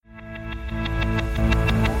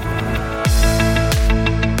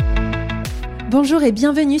Bonjour et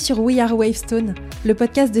bienvenue sur We Are Wavestone, le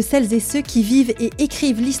podcast de celles et ceux qui vivent et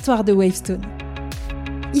écrivent l'histoire de Wavestone.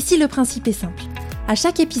 Ici, le principe est simple. À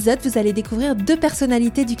chaque épisode, vous allez découvrir 2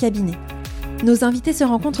 personnalités du cabinet. Nos invités se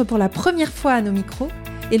rencontrent pour la première fois à nos micros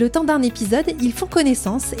et le temps d'un épisode, ils font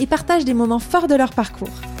connaissance et partagent des moments forts de leur parcours.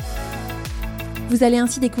 Vous allez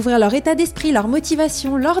ainsi découvrir leur état d'esprit, leur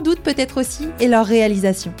motivation, leurs doutes peut-être aussi et leurs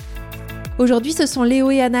réalisations. Aujourd'hui, ce sont Léo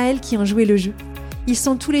et Anaëlle qui ont joué le jeu. Ils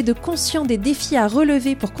sont tous les deux conscients des défis à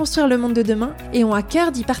relever pour construire le monde de demain et ont à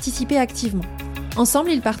cœur d'y participer activement.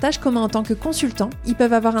 Ensemble, ils partagent comment en tant que consultants, ils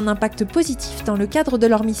peuvent avoir un impact positif dans le cadre de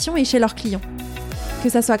leur mission et chez leurs clients. Que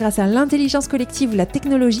ça soit grâce à l'intelligence collective ou la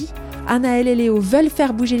technologie, Anaëlle et Léo veulent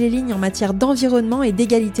faire bouger les lignes en matière d'environnement et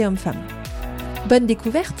d'égalité homme-femme. Bonne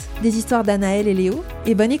découverte des histoires d'Anaëlle et Léo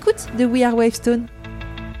et bonne écoute de We Are Wavestone.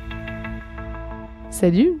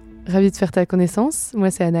 Salut, ravie de faire ta connaissance,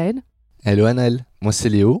 moi c'est Anaëlle. Hello Anaëlle, moi c'est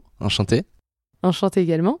Léo, enchanté. Enchanté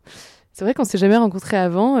également. C'est vrai qu'on s'est jamais rencontrés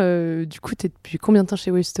avant, du coup t'es depuis combien de temps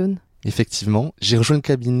chez Wavestone ? Effectivement, j'ai rejoint le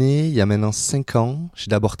cabinet il y a maintenant 5 ans. J'ai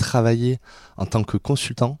d'abord travaillé en tant que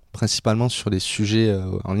consultant, principalement sur des sujets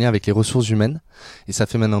en lien avec les ressources humaines. Et ça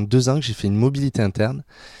fait maintenant 2 ans que j'ai fait une mobilité interne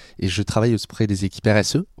et je travaille auprès des équipes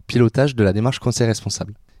RSE au pilotage de la démarche conseil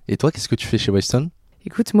responsable. Et toi, qu'est-ce que tu fais chez Wavestone ?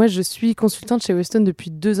 Écoute, moi je suis consultante chez Wavestone depuis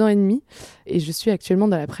 2 ans et demi et je suis actuellement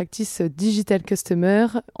dans la practice Digital Customer.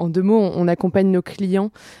 En 2 mots, on accompagne nos clients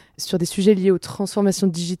sur des sujets liés aux transformations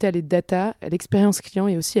digitales et data, à l'expérience client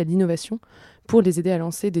et aussi à l'innovation pour les aider à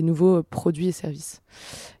lancer des nouveaux produits et services.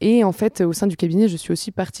 Et en fait, au sein du cabinet, je suis aussi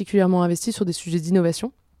particulièrement investie sur des sujets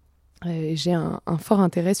d'innovation. Et j'ai un fort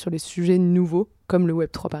intérêt sur les sujets nouveaux, comme le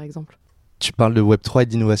Web3 par exemple. Tu parles de Web3 et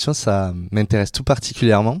d'innovation, ça m'intéresse tout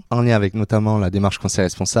particulièrement, en lien avec notamment la démarche conseil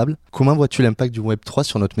responsable. Comment vois-tu l'impact du Web3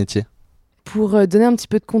 sur notre métier ? Pour donner un petit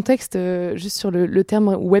peu de contexte, juste sur le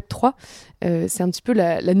terme Web3, c'est un petit peu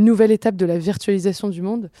la nouvelle étape de la virtualisation du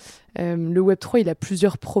monde. Le Web3, il a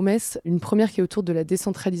plusieurs promesses. Une première qui est autour de la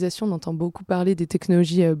décentralisation. On entend beaucoup parler des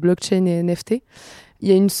technologies blockchain et NFT. Il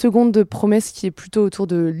y a une seconde promesse qui est plutôt autour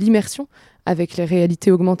de l'immersion, avec les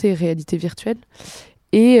réalités augmentées et réalités virtuelles.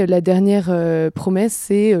 Et la dernière promesse,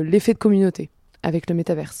 c'est l'effet de communauté, avec le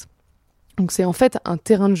métaverse. Donc c'est en fait un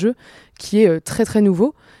terrain de jeu qui est très très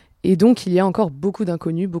nouveau. Et donc, il y a encore beaucoup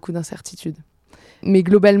d'inconnus, beaucoup d'incertitudes. Mais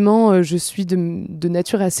globalement, je suis de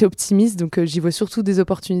nature assez optimiste, donc j'y vois surtout des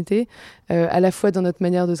opportunités, à la fois dans notre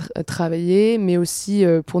manière de travailler, mais aussi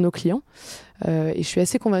pour nos clients. Et je suis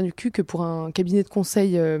assez convaincue que pour un cabinet de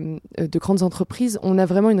conseil de grandes entreprises, on a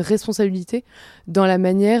vraiment une responsabilité dans la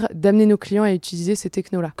manière d'amener nos clients à utiliser ces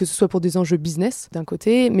technos-là, que ce soit pour des enjeux business d'un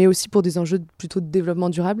côté, mais aussi pour des enjeux plutôt de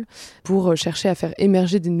développement durable, pour chercher à faire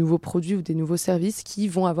émerger des nouveaux produits ou des nouveaux services qui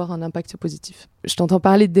vont avoir un impact positif. Je t'entends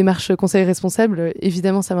parler de démarche conseil responsable,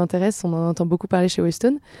 évidemment ça m'intéresse, on en entend beaucoup parler chez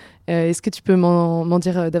Wavestone. Est-ce que tu peux m'en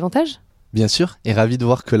dire davantage ? Bien sûr, et ravi de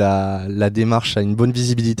voir que la démarche a une bonne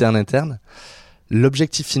visibilité en interne.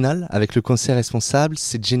 L'objectif final avec le conseil responsable,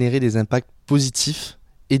 c'est de générer des impacts positifs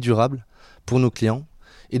et durables pour nos clients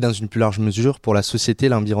et dans une plus large mesure pour la société et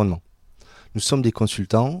l'environnement. Nous sommes des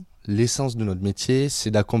consultants, l'essence de notre métier,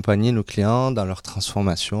 c'est d'accompagner nos clients dans leur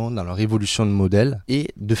transformation, dans leur évolution de modèle. Et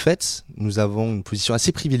de fait, nous avons une position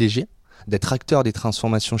assez privilégiée d'être acteurs des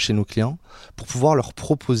transformations chez nos clients pour pouvoir leur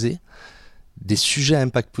proposer des sujets à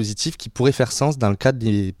impact positif qui pourraient faire sens dans le cadre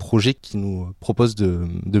des projets qu'ils nous proposent de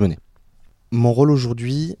mener. Mon rôle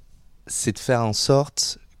aujourd'hui, c'est de faire en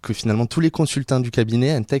sorte que finalement tous les consultants du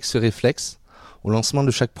cabinet intègrent ce réflexe au lancement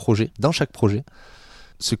de chaque projet, dans chaque projet,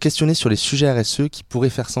 se questionner sur les sujets RSE qui pourraient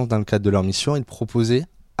faire sens dans le cadre de leur mission et de proposer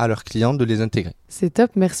à leurs clients de les intégrer. C'est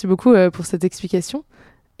top, merci beaucoup pour cette explication.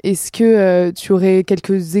 Est-ce que tu aurais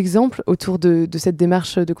quelques exemples autour de cette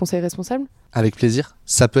démarche de conseil responsable ? Avec plaisir.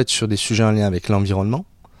 Ça peut être sur des sujets en lien avec l'environnement.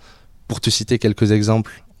 Pour te citer quelques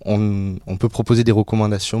exemples, on peut proposer des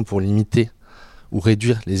recommandations pour limiter ou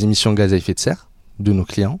réduire les émissions de gaz à effet de serre de nos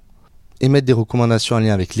clients, émettre des recommandations en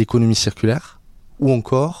lien avec l'économie circulaire, ou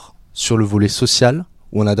encore sur le volet social,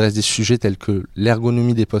 où on adresse des sujets tels que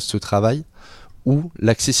l'ergonomie des postes de travail ou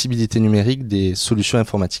l'accessibilité numérique des solutions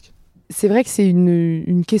informatiques. C'est vrai que c'est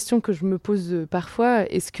une question que je me pose parfois.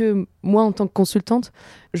 Est-ce que moi, en tant que consultante,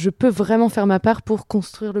 je peux vraiment faire ma part pour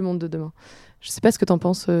construire le monde de demain ? Je ne sais pas ce que tu en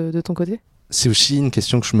penses de ton côté. C'est aussi une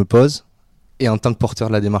question que je me pose, et en tant que porteur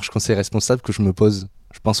de la démarche conseil responsable, que je me pose,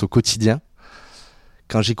 je pense, au quotidien.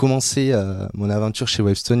 Quand j'ai commencé mon aventure chez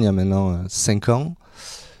Wavestone il y a maintenant 5 ans,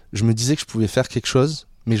 je me disais que je pouvais faire quelque chose,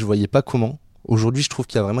 mais je ne voyais pas comment. Aujourd'hui, je trouve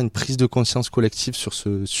qu'il y a vraiment une prise de conscience collective sur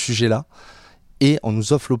ce sujet-là. Et on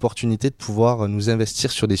nous offre l'opportunité de pouvoir nous investir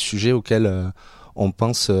sur des sujets auxquels on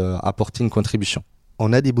pense apporter une contribution.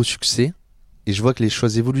 On a des beaux succès, et je vois que les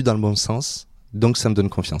choses évoluent dans le bon sens, donc ça me donne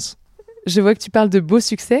confiance. Je vois que tu parles de beaux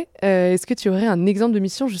succès. Est-ce que tu aurais un exemple de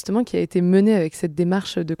mission justement qui a été menée avec cette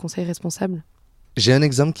démarche de conseil responsable ? J'ai un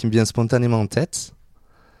exemple qui me vient spontanément en tête.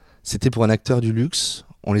 C'était pour un acteur du luxe.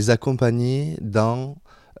 On les accompagnait dans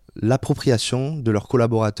l'appropriation de leurs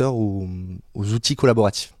collaborateurs aux outils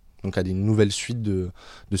collaboratifs, donc à des nouvelles suites de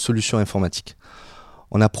solutions informatiques.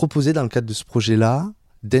 On a proposé dans le cadre de ce projet-là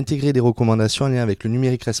d'intégrer des recommandations en lien avec le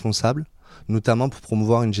numérique responsable, notamment pour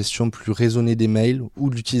promouvoir une gestion plus raisonnée des mails ou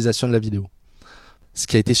de l'utilisation de la vidéo. Ce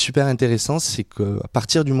qui a été super intéressant, c'est qu'à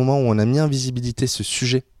partir du moment où on a mis en visibilité ce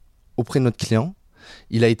sujet auprès de notre client,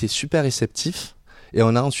 il a été super réceptif et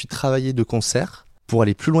on a ensuite travaillé de concert pour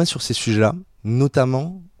aller plus loin sur ces sujets-là.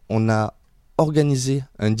 Notamment, on a organisé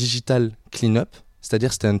un digital clean-up,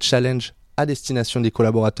 c'est-à-dire c'était un challenge à destination des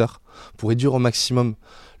collaborateurs pour réduire au maximum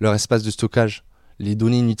leur espace de stockage, les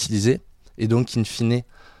données inutilisées et donc, in fine,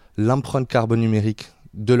 l'empreinte carbone numérique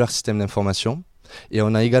de leur système d'information. Et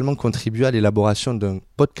on a également contribué à l'élaboration d'un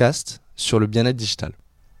podcast sur le bien-être digital.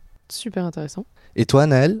 Super intéressant. Et toi,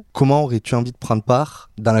 Anaëlle, comment aurais-tu envie de prendre part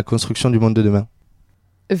dans la construction du monde de demain ?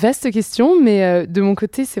 Vaste question, mais de mon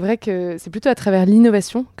côté, c'est vrai que c'est plutôt à travers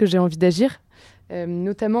l'innovation que j'ai envie d'agir,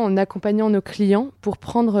 notamment en accompagnant nos clients pour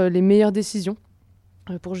prendre les meilleures décisions,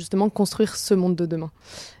 pour justement construire ce monde de demain.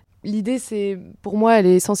 L'idée, c'est, pour moi, elle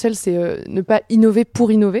est essentielle, c'est ne pas innover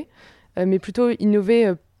pour innover, mais plutôt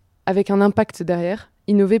innover avec un impact derrière,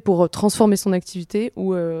 innover pour transformer son activité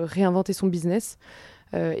ou réinventer son business,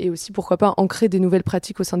 et aussi, pourquoi pas, ancrer des nouvelles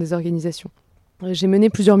pratiques au sein des organisations. J'ai mené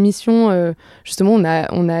plusieurs missions, justement,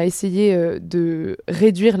 on a essayé de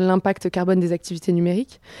réduire l'impact carbone des activités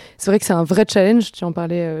numériques. C'est vrai que c'est un vrai challenge, tu en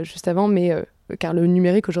parlais juste avant, mais car le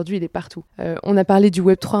numérique, aujourd'hui, il est partout. On a parlé du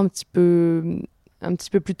Web3 un petit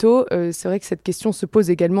peu plus tôt. C'est vrai que cette question se pose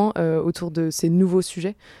également autour de ces nouveaux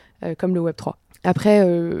sujets, comme le Web3. Après,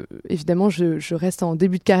 évidemment, je reste en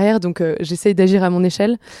début de carrière, donc j'essaye d'agir à mon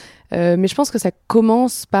échelle. Mais je pense que ça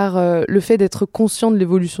commence par le fait d'être conscient de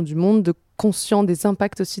l'évolution du monde, conscient des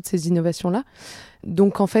impacts aussi de ces innovations-là.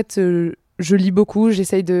 Donc, en fait, je lis beaucoup,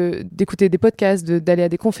 j'essaye d'écouter des podcasts, d'aller à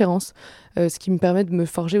des conférences, ce qui me permet de me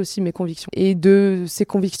forger aussi mes convictions. Et de ces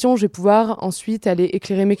convictions, je vais pouvoir ensuite aller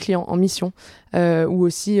éclairer mes clients en mission ou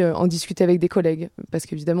aussi en discuter avec des collègues, parce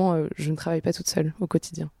qu'évidemment, je ne travaille pas toute seule au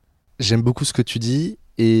quotidien. J'aime beaucoup ce que tu dis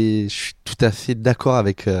et je suis tout à fait d'accord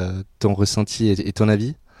avec ton ressenti et ton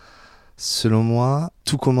avis. Selon moi,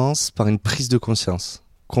 tout commence par une prise de conscience.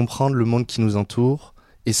 Comprendre le monde qui nous entoure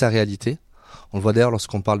et sa réalité. On le voit d'ailleurs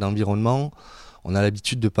lorsqu'on parle d'environnement, on a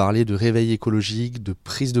l'habitude de parler de réveil écologique, de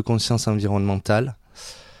prise de conscience environnementale.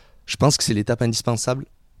 Je pense que c'est l'étape indispensable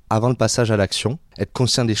avant le passage à l'action. Être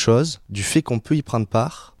conscient des choses, du fait qu'on peut y prendre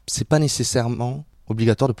part. C'est pas nécessairement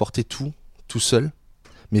obligatoire de porter tout seul,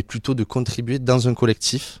 mais plutôt de contribuer dans un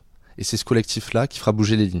collectif. Et c'est ce collectif-là qui fera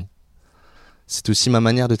bouger les lignes. C'est aussi ma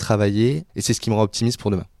manière de travailler et c'est ce qui me rend optimiste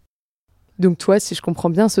pour demain. Donc toi, si je comprends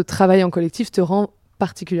bien, ce travail en collectif te rend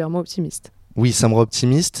particulièrement optimiste. Oui, ça me rend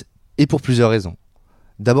optimiste et pour plusieurs raisons.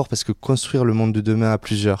 D'abord parce que construire le monde de demain à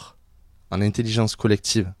plusieurs, en intelligence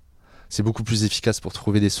collective, c'est beaucoup plus efficace pour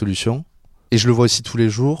trouver des solutions. Et je le vois aussi tous les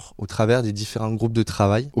jours au travers des différents groupes de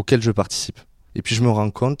travail auxquels je participe. Et puis je me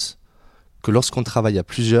rends compte que lorsqu'on travaille à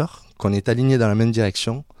plusieurs, qu'on est aligné dans la même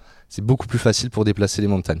direction, c'est beaucoup plus facile pour déplacer les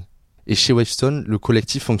montagnes. Et chez Wavestone, le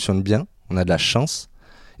collectif fonctionne bien, on a de la chance,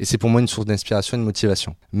 et c'est pour moi une source d'inspiration et de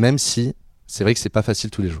motivation. Même si c'est vrai que c'est pas facile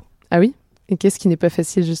tous les jours. Ah oui ? Et qu'est-ce qui n'est pas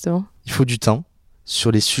facile justement ? Il faut du temps.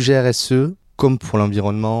 Sur les sujets RSE, comme pour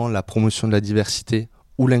l'environnement, la promotion de la diversité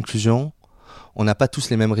ou l'inclusion, on n'a pas tous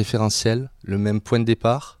les mêmes référentiels, le même point de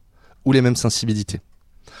départ ou les mêmes sensibilités.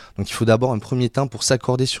 Donc il faut d'abord un premier temps pour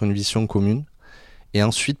s'accorder sur une vision commune et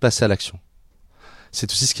ensuite passer à l'action.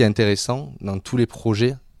 C'est aussi ce qui est intéressant dans tous les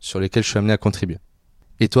projets sur lesquels je suis amené à contribuer.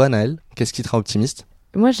 Et toi, Anaëlle, qu'est-ce qui te rend optimiste ?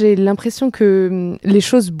 Moi, j'ai l'impression que les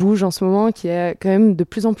choses bougent en ce moment, qu'il y a quand même de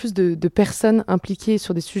plus en plus de personnes impliquées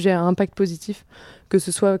sur des sujets à impact positif, que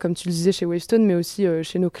ce soit, comme tu le disais, chez Wavestone, mais aussi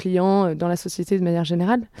chez nos clients, dans la société de manière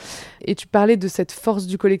générale. Et tu parlais de cette force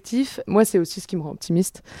du collectif. Moi, c'est aussi ce qui me rend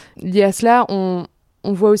optimiste. Lié à cela, on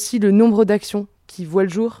voit aussi le nombre d'actions qui voient le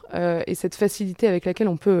jour et cette facilité avec laquelle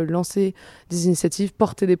on peut lancer des initiatives,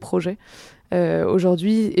 porter des projets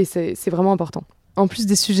aujourd'hui, et c'est vraiment important. En plus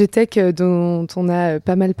des sujets tech dont on a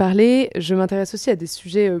pas mal parlé, je m'intéresse aussi à des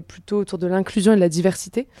sujets plutôt autour de l'inclusion et de la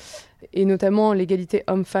diversité, et notamment l'égalité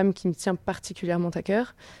homme-femme qui me tient particulièrement à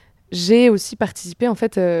cœur. J'ai aussi participé en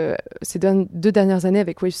fait ces 2 dernières années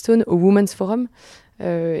avec Wavestone au Women's Forum,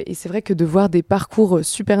 et c'est vrai que de voir des parcours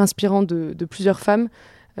super inspirants de plusieurs femmes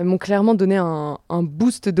m'ont clairement donné un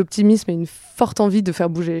boost d'optimisme et une forte envie de faire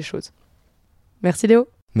bouger les choses. Merci Léo.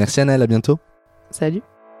 Merci Anaëlle, à bientôt. Salut.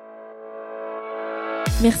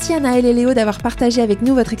 Merci Anaëlle et Léo d'avoir partagé avec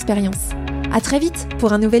nous votre expérience. À très vite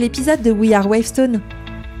pour un nouvel épisode de We Are WAVESTONE.